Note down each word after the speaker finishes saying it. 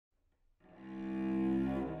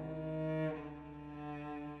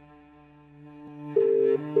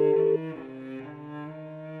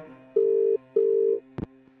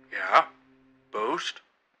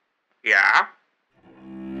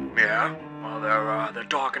they're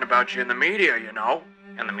talking about you in the media, you know.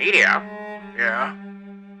 In the media? Yeah.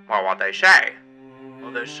 Well, what'd they say?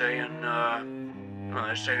 Well, they're saying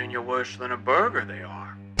you're worse than a burger, they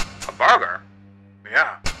are. A burger?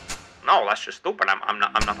 Yeah. No, that's just stupid. I'm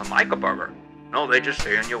nothing like a burger. No, they just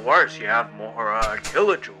saying you're worse. You have more,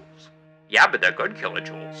 kilojoules. Yeah, but they're good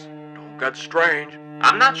kilojoules. Don't get strange.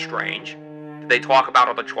 I'm not strange. Did they talk about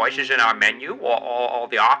all the choices in our menu, or all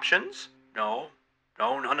the options? No,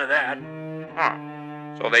 none of that. Huh.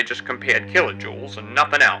 So they just compared kilojoules and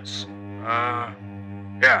nothing else.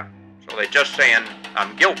 Yeah. So they're just saying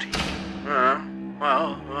I'm guilty.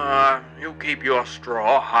 You keep your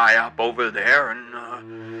straw high up over there, and,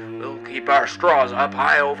 we'll keep our straws up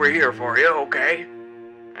high over here for you, okay?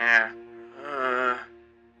 Yeah.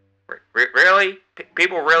 Really?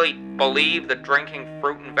 People really believe that drinking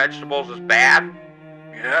fruit and vegetables is bad?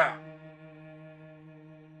 Yeah.